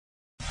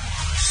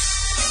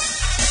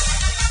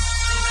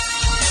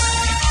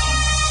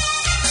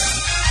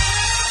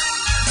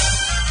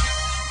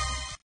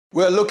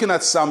We're looking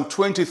at Psalm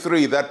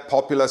 23, that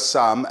popular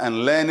psalm,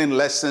 and learning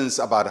lessons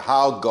about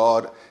how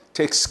God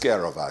takes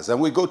care of us. And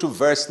we go to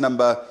verse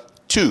number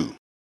 2.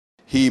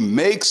 He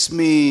makes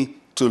me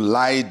to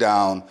lie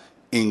down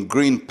in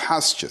green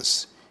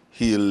pastures.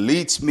 He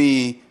leads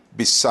me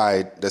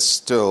beside the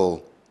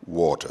still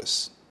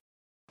waters.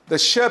 The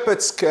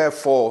shepherd's care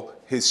for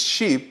his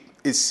sheep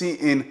is seen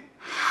in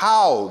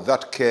how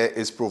that care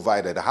is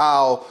provided,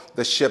 how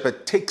the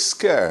shepherd takes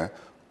care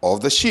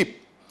of the sheep.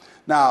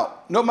 Now,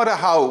 no matter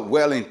how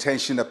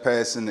well-intentioned a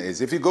person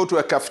is, if you go to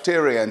a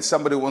cafeteria and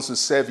somebody wants to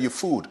serve you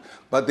food,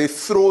 but they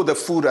throw the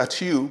food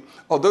at you,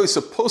 although it's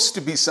supposed to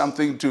be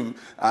something to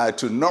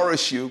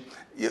nourish you,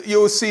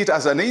 you will see it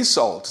as an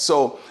insult.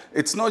 So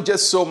it's not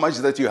just so much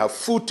that you have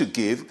food to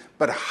give,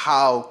 but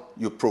how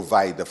you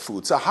provide the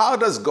food. So how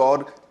does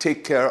God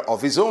take care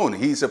of his own?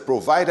 He's a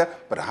provider,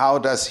 but how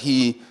does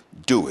he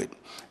do it?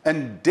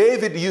 And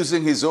David,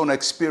 using his own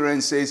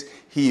experiences,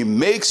 he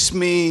makes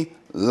me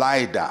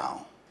lie down.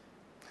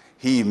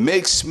 He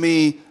makes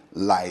me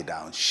lie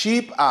down.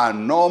 Sheep are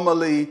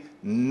normally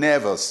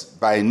nervous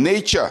by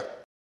nature.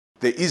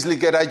 They easily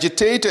get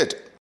agitated.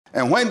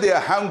 And when they are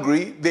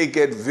hungry, they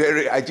get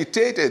very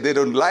agitated. They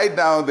don't lie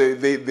down,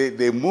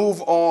 they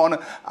move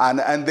on,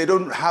 and they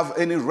don't have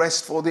any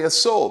rest for their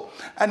soul.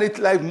 And it's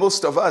like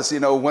most of us,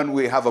 when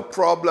we have a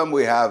problem,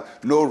 we have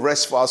no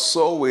rest for our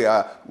soul, we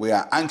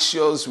are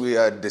anxious, we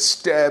are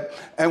disturbed.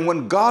 And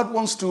when God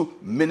wants to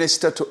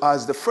minister to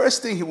us, the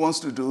first thing he wants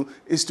to do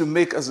is to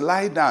make us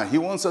lie down. He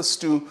wants us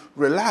to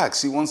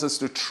relax. He wants us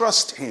to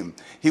trust him.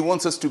 He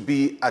wants us to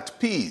be at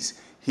peace.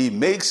 He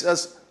makes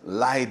us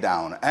lie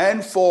down.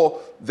 And for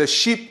the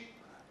sheep,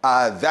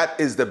 that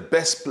is the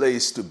best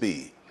place to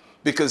be,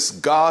 because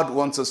God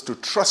wants us to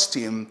trust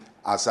him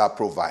as our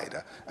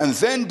provider. And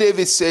then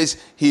David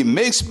says, he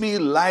makes me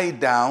lie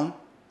down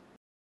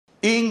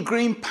in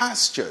green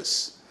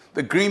pastures.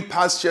 The green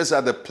pastures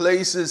are the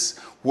places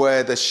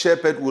where the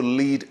shepherd will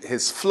lead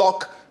his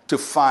flock to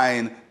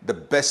find the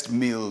best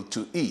meal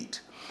to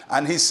eat.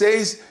 And he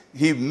says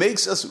he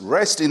makes us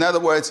rest. In other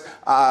words,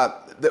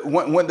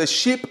 when the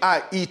sheep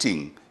are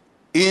eating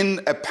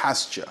in a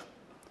pasture,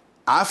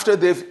 after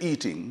they've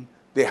eaten,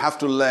 they have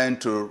to learn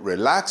to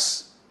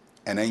relax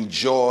and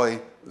enjoy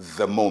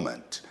the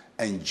moment.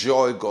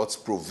 Enjoy God's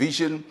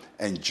provision.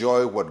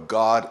 Enjoy what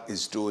God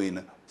is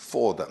doing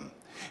for them.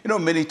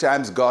 Many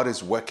times God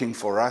is working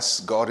for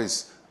us. God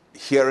is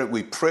hearing.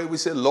 We pray, we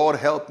say, Lord,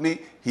 help me.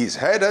 He's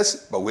heard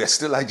us, but we're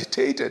still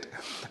agitated.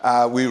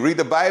 We read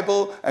the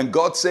Bible, and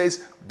God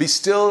says, be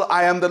still,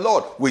 I am the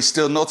Lord. We're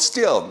still not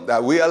still.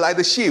 We are like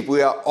the sheep.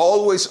 We are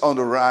always on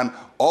the run,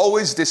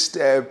 always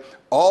disturbed,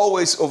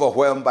 always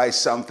overwhelmed by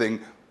something.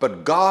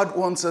 But God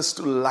wants us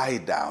to lie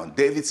down.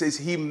 David says,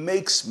 he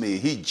makes me,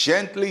 he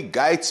gently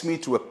guides me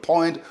to a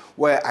point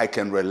where I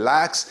can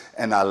relax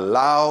and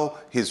allow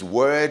his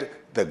word,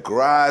 the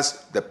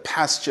grass, the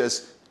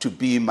pastures to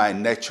be my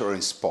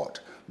nurturing spot.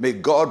 May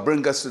God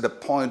bring us to the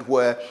point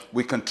where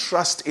we can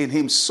trust in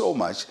him so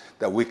much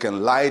that we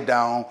can lie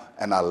down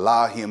and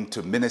allow him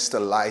to minister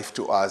life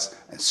to us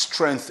and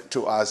strength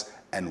to us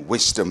and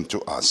wisdom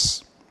to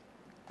us.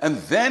 And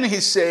then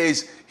he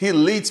says, he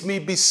leads me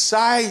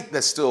beside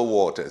the still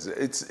waters.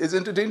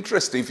 Isn't it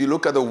interesting? If you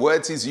look at the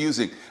words he's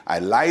using, I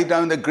lie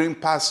down in the green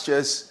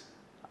pastures,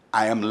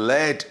 I am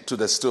led to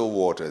the still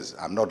waters.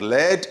 I'm not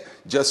led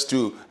just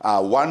to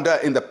wander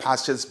in the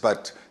pastures,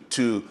 but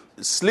to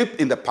sleep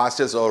in the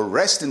pastures or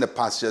rest in the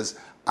pastures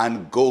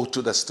and go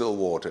to the still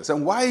waters.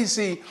 And why is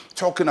he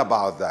talking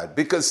about that?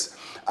 Because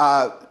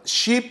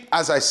sheep,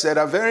 as I said,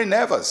 are very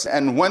nervous.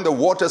 And when the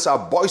waters are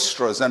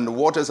boisterous and the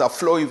waters are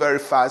flowing very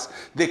fast,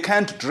 they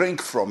can't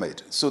drink from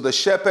it. So the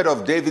shepherd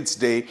of David's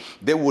day,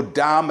 they would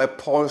dam a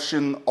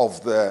portion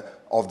of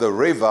the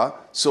river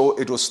so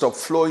it will stop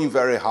flowing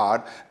very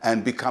hard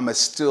and become a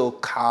still,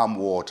 calm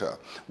water.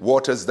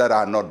 Waters that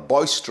are not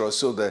boisterous,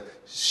 so the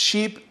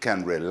sheep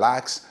can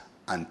relax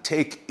and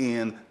take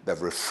in the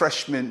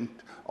refreshment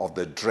of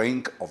the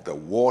drink of the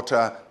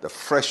water, the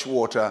fresh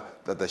water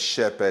that the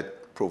shepherd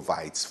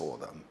provides for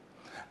them.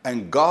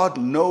 And God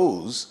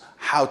knows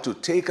how to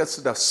take us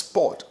to the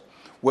spot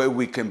where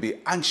we can be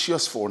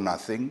anxious for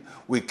nothing,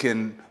 we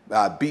can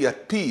be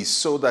at peace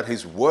so that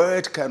his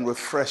word can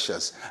refresh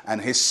us and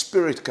his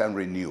spirit can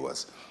renew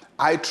us.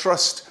 I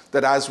trust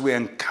that as we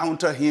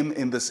encounter him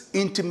in this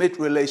intimate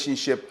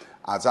relationship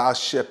as our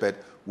shepherd,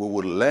 we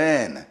will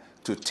learn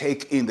to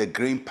take in the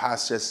green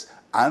pastures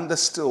and the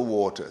still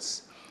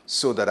waters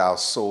so that our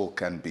soul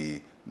can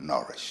be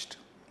nourished.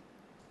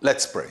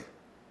 Let's pray.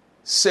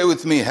 Say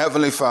with me,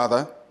 Heavenly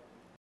Father,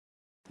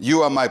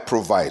 you are my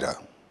provider.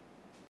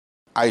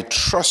 I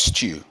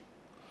trust you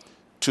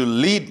to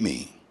lead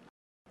me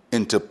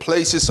into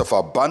places of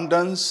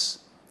abundance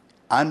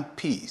and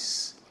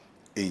peace.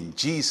 In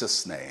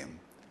Jesus' name,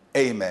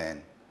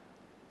 amen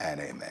and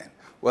amen.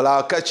 Well,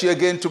 I'll catch you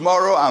again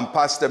tomorrow. I'm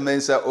Pastor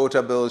Mensa,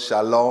 Otabil.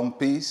 Shalom,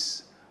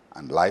 peace,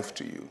 and life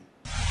to you.